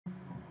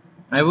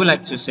I would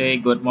like to say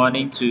good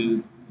morning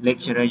to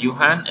lecturer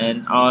Johan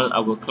and all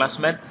our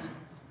classmates.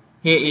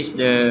 Here is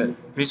the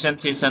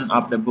presentation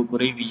of the book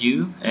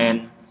review,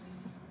 and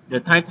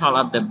the title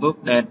of the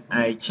book that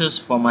I chose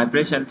for my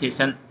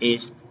presentation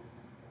is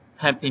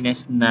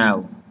Happiness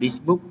Now. This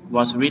book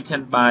was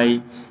written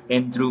by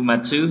Andrew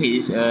Matthew. He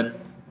is an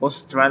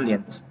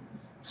Australian.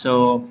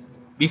 So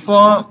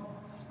before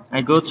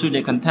I go to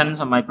the contents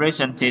of my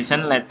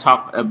presentation, let's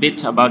talk a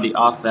bit about the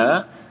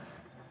author.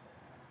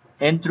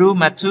 Andrew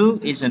Matthew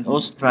is an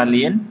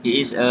Australian. He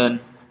is an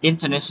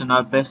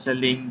international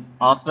best-selling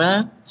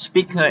author,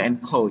 speaker,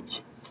 and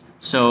coach.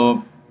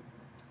 So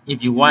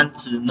if you want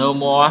to know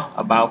more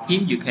about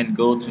him, you can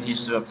go to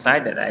his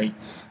website that I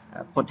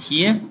put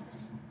here.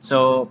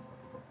 So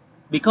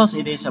because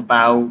it is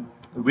about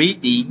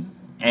reading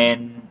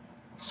and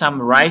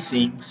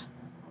summarizing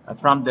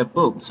from the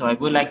book, so I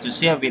would like to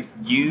share with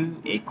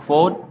you a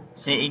quote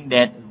saying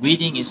that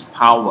reading is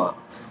power.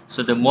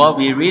 So the more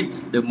we read,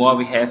 the more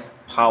we have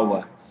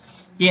power.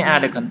 Here are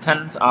the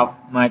contents of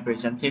my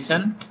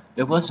presentation.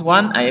 The first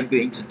one, I am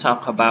going to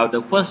talk about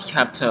the first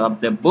chapter of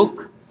the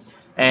book,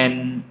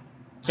 and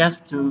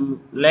just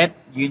to let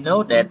you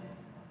know that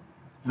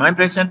my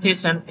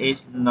presentation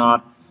is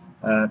not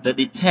the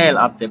detail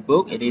of the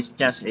book. It is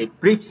just a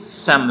brief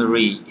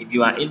summary. If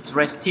you are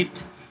interested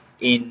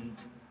in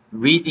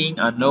reading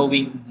or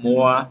knowing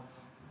more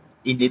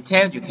in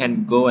detail, you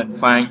can go and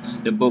find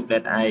the book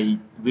that I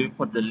will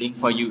put the link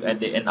for you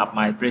at the end of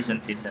my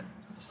presentation.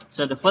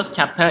 So the first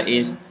chapter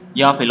is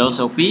Your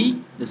Philosophy.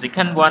 The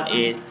second one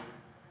is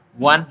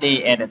One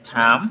Day at a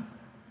Time.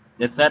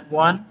 The third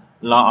one,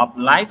 Law of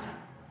Life,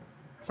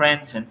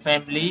 Friends and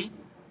Family,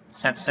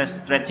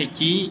 Success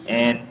Strategy,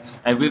 and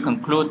I will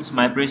conclude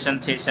my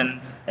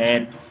presentation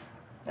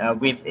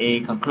with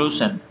a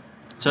conclusion.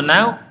 So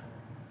now,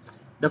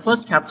 the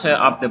first chapter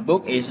of the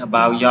book is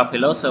about your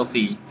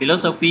philosophy.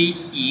 Philosophy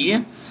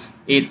here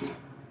is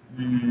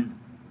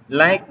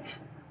like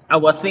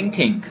our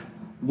thinking,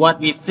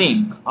 what we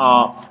think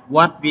or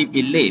what we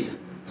believe.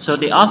 So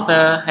the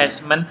author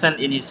has mentioned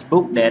in his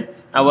book that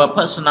our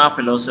personal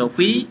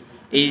philosophy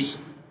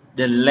is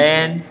the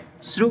lens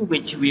through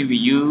which we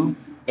view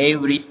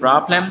every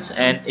problems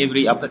and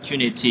every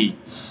opportunity.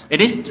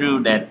 It is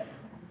true that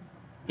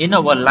in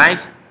our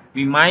life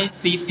we might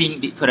see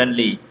things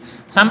differently.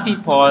 Some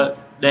people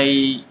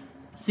they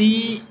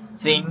see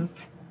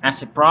things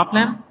as a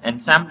problem,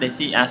 and some they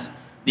see as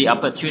the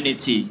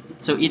opportunity.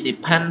 So it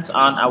depends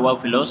on our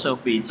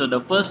philosophy. So the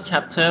first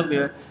chapter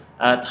will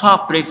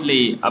talk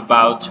briefly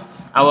about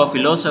our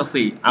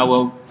philosophy,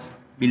 our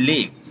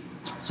belief.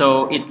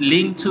 So it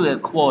linked to a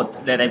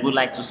quote that I would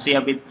like to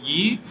share with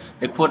you,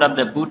 the quote of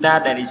the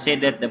Buddha that he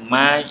said that the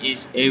mind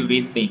is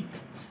everything.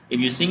 If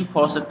you think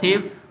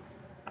positive,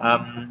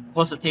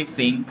 positive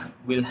thing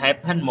will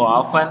happen more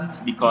often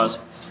because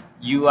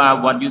you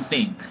are what you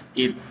think.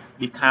 It's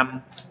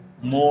become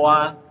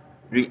more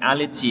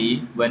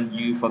reality when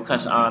you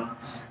focus on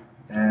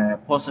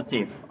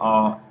positive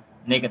or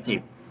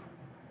negative.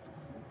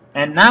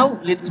 And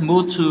now let's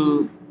move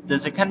to the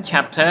second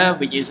chapter,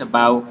 which is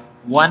about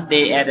one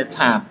day at a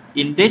time.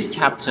 In this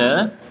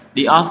chapter,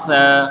 the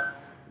author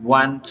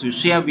wants to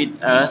share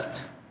with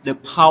us the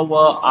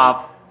power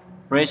of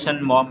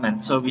present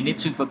moment. So we need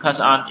to focus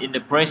on in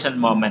the present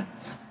moment.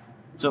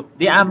 So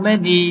there are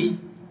many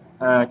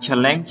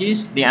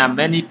challenges, there are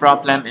many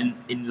problems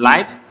in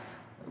life.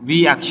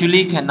 We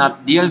actually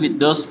cannot deal with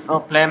those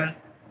problems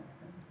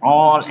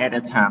all at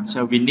a time.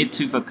 So we need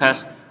to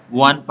focus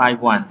one by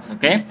one.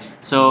 Okay.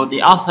 So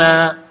the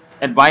author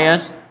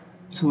advises us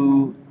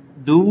to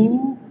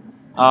do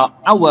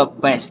our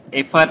best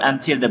effort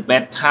until the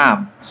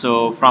bedtime.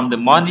 So from the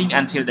morning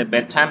until the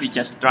bedtime, we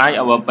just try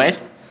our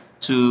best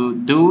to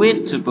do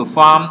it, to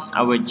perform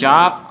our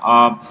job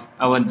or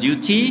our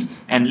duty,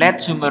 and let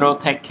tomorrow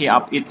take care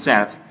of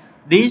itself.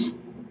 This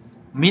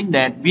means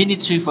that we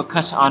need to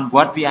focus on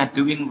what we are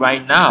doing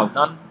right now.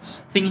 Don't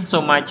think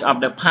so much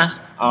of the past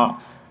or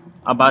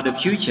about the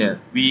future.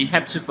 We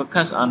have to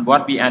focus on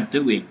what we are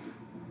doing.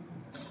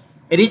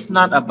 It is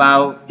not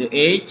about the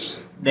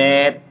age,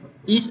 that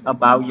is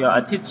about your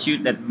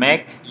attitude that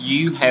make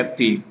you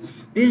happy.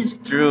 This is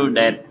true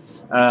that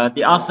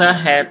the author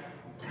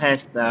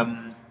has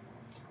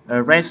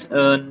read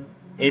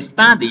a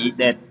study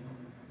that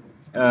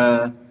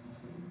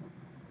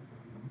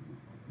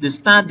the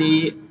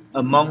study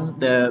among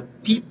the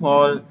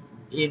people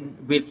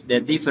with the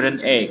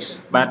different age,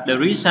 but the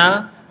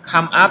result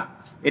come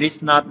up. It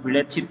is not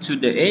related to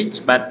the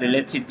age, but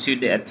related to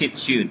the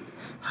attitude,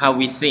 how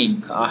we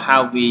think or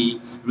how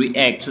we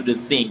react to the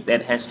thing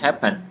that has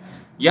happened.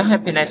 Your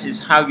happiness is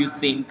how you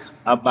think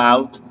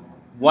about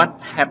what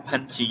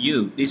happened to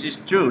you. This is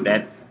true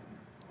that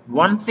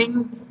one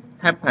thing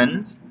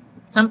happens,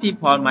 some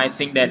people might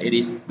think that it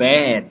is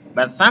bad,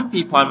 but some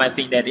people might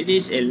think that it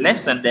is a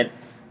lesson that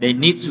they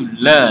need to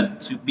learn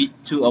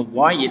to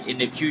avoid it in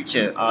the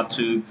future or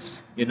to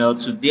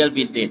deal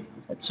with it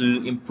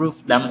to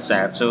improve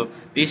themselves. So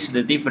this is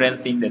the different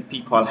thing that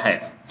people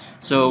have.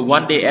 So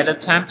one day at a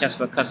time, just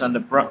focus on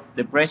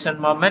the present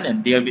moment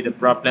and deal with the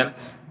problem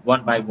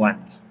one by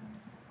one.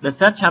 The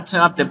third chapter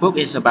of the book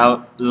is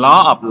about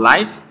law of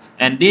life,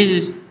 and this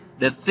is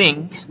the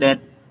thing that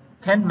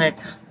can make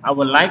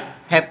our life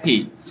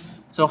happy.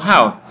 So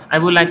how? I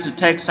would like to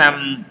take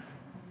some,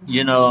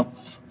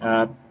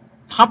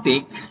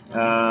 topic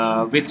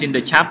within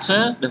the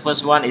chapter. The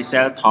first one is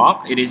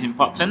self-talk. It is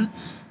important.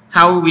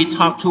 How we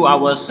talk to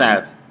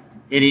ourselves.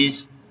 It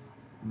is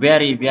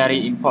very,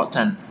 very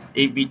important.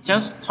 If we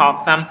just talk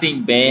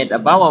something bad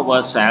about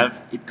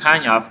ourselves, it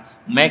kind of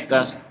make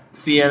us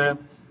feel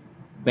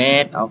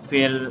bad or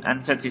feel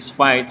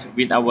unsatisfied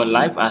with our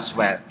life as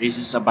well. This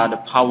is about the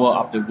power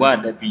of the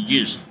word that we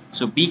use.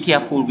 So be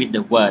careful with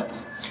the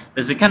words.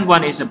 The second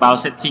one is about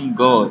setting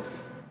goals.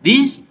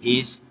 This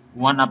is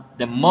one of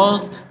the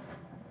most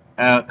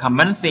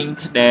common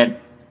things that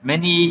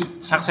many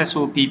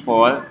successful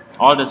people,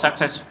 all the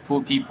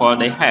successful people,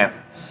 they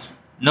have.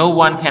 No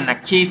one can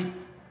achieve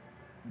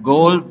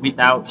goal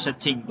without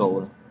setting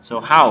goal.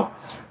 So how?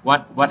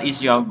 What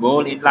is your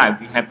goal in life?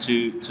 We have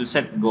to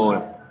set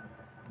goal.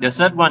 The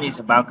third one is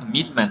about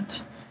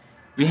commitment.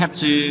 We have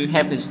to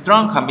have a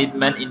strong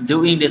commitment in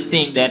doing the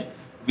thing that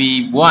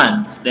we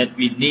want, that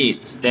we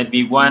need, that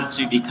we want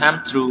to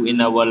become true in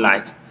our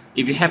life.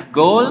 If we have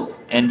goal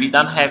and we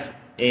don't have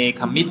a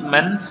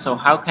commitment, so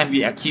how can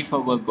we achieve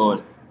our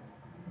goal?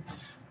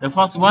 The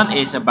first one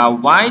is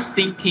about why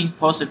thinking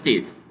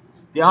positive.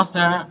 The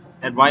author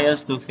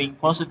advises us to think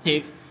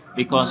positive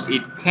because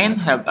it can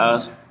help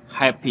us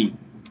happy.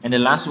 And the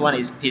last one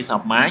is peace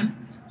of mind.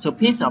 So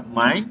peace of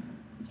mind,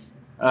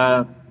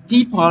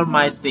 people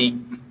might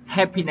think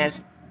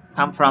happiness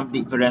comes from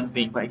different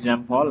things. For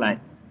example, like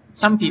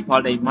some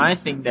people, they might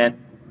think that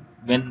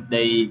when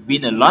they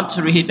win a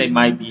lottery, they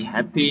might be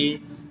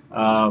happy.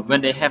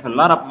 When they have a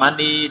lot of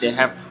money, they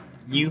have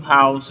new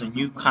house, a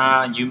new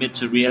car, new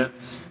material,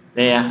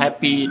 they are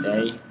happy,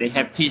 they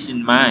have peace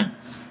in mind.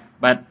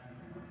 But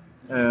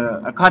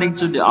according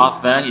to the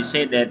author, he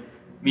said that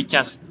we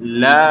just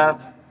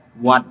love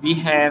what we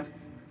have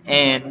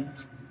and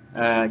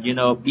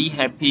be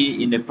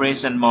happy in the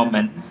present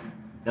moment.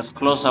 Just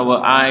close our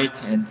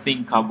eyes and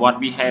think of what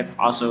we have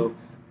also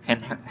can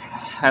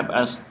help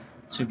us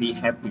to be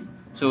happy.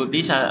 So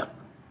these are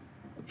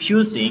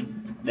few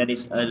things that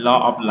is a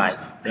law of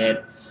life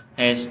that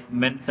has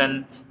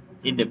mentioned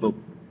in the book.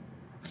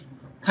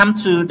 Come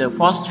to the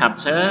fourth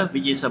chapter,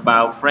 which is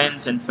about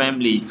friends and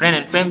family. Friend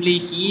and family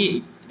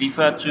here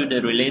refer to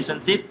the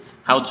relationship,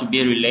 how to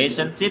be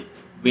relationship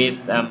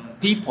with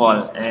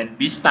people, and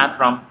we start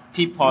from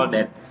people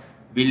that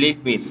we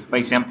live with. For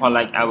example,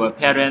 like our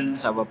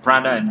parents, our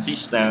brother and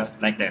sister,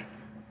 like that.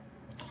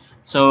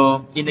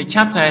 So in the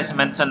chapter has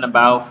mentioned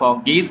about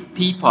forgive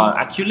people.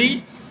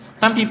 Actually,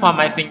 some people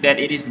might think that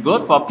it is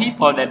good for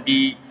people that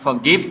we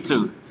forgive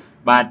too,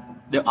 but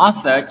the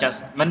author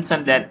just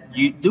mentioned that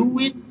you do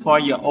it for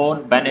your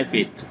own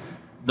benefit.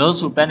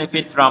 Those who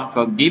benefit from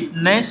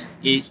forgiveness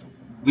is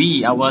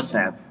we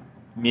ourselves.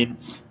 I mean,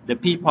 the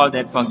people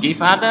that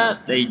forgive others,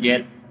 they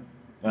get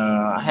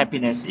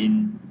happiness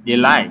in their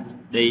life.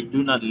 They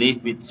do not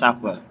live with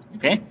suffer.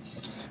 Okay,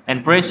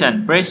 and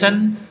present,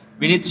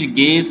 we need to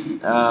give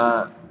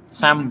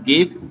some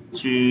gift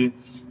to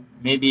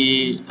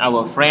maybe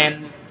our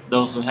friends,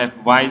 those who have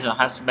wives or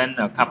husband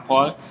or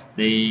couple.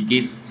 They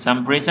give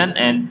some present,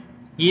 and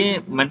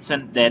here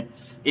mentioned that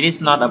it is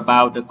not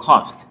about the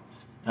cost.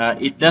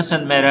 It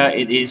doesn't matter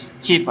it is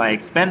cheap or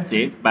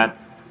expensive, but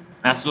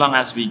as long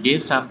as we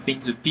give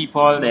something to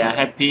people, they are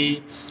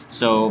happy.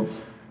 So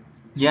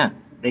yeah,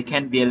 they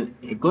can build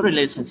a good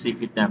relationship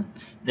with them.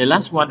 The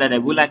last one that I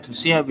would like to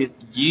share with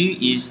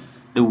you is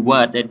the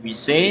word that we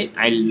say,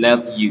 I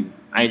love you.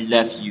 I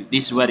love you.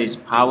 This word is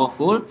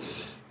powerful.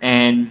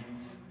 And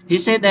he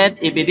said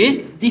that if it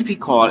is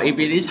difficult, if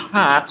it is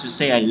hard to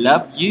say I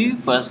love you,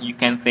 first you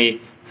can say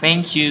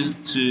thank you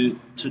to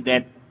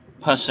that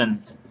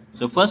person.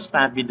 So first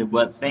start with the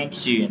word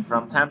thank you, and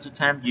from time to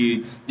time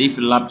you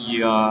develop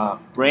your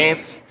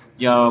breath,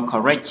 your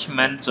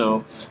encouragement.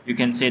 So you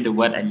can say the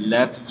word I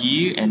love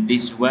you, and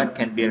this word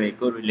can build a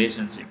good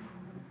relationship.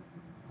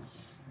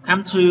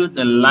 Come to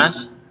the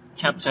last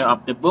chapter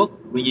of the book,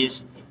 which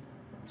is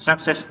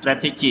success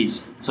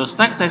strategies. So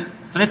success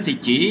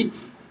strategy,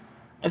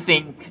 I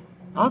think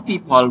all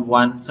people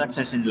want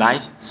success in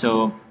life.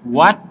 So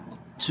what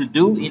to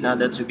do in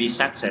order to be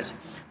success?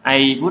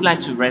 I would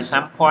like to raise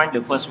some point.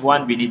 The first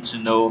one, we need to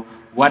know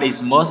what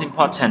is most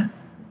important.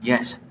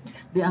 Yes,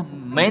 there are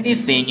many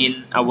things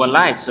in our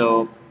life,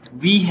 so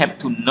we have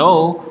to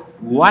know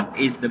what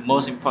is the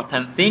most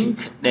important thing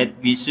that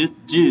we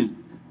should do.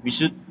 We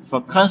should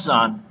focus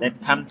on.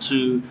 That come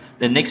to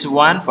the next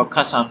one,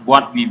 focus on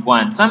what we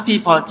want. Some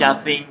people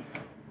just think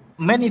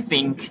many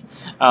things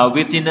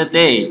within a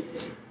day.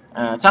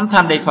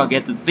 Sometimes they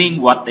forget to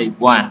think what they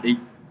want. They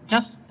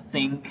just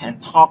think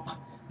and talk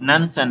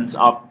nonsense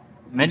of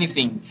many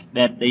things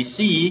that they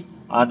see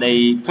or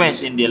they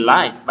quest in their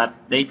life, but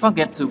they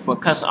forget to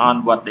focus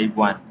on what they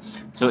want.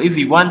 So if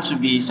we want to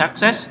be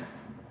success,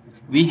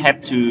 we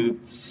have to,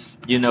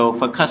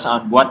 focus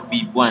on what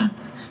we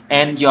want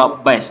and your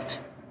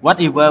best.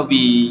 Whatever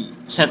we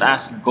set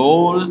as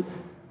goal,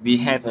 we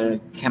have a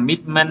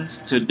commitment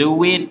to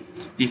do it.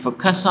 We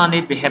focus on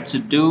it. We have to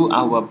do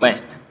our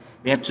best.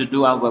 We have to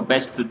do our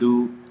best to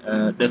do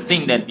the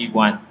thing that we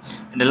want.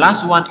 And the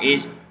last one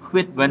is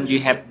quit when you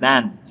have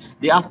done.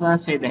 The author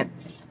said that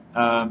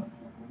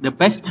the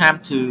best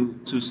time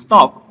to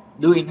stop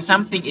doing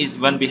something is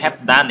when we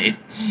have done it.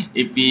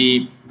 If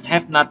we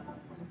have not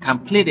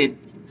completed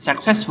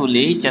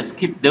successfully, just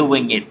keep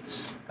doing it.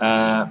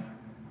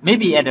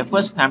 Maybe at the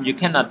first time you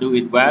cannot do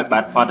it well,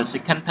 but for the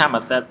second time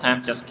or third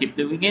time, just keep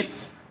doing it.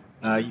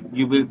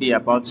 You will be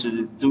able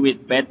to do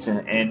it better,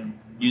 and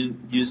you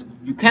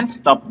can't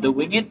stop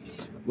doing it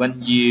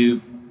when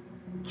you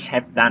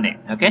have done it.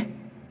 Okay,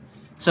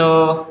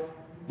 so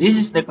this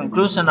is the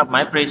conclusion of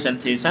my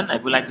presentation. I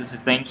would like to say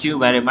thank you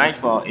very much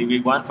for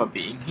everyone for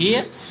being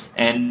here.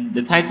 And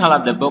the title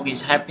of the book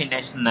is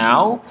Happiness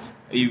Now.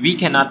 We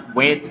cannot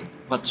wait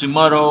for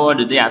tomorrow or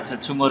the day after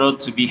tomorrow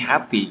to be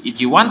happy.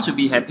 If you want to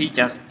be happy,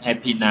 just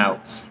happy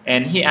now.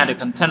 And here are the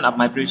content of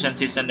my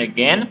presentation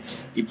again.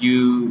 If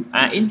you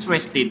are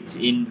interested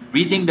in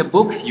reading the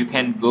book, you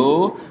can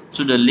go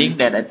to the link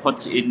that I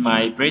put in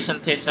my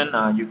presentation.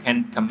 You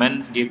can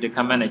comment, give the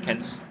comment. I can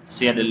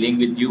share the link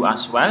with you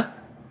as well.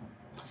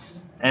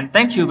 And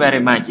thank you very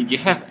much. If you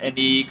have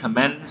any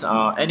comments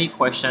or any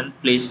question,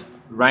 please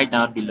write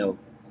down below.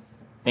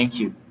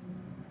 Thank you.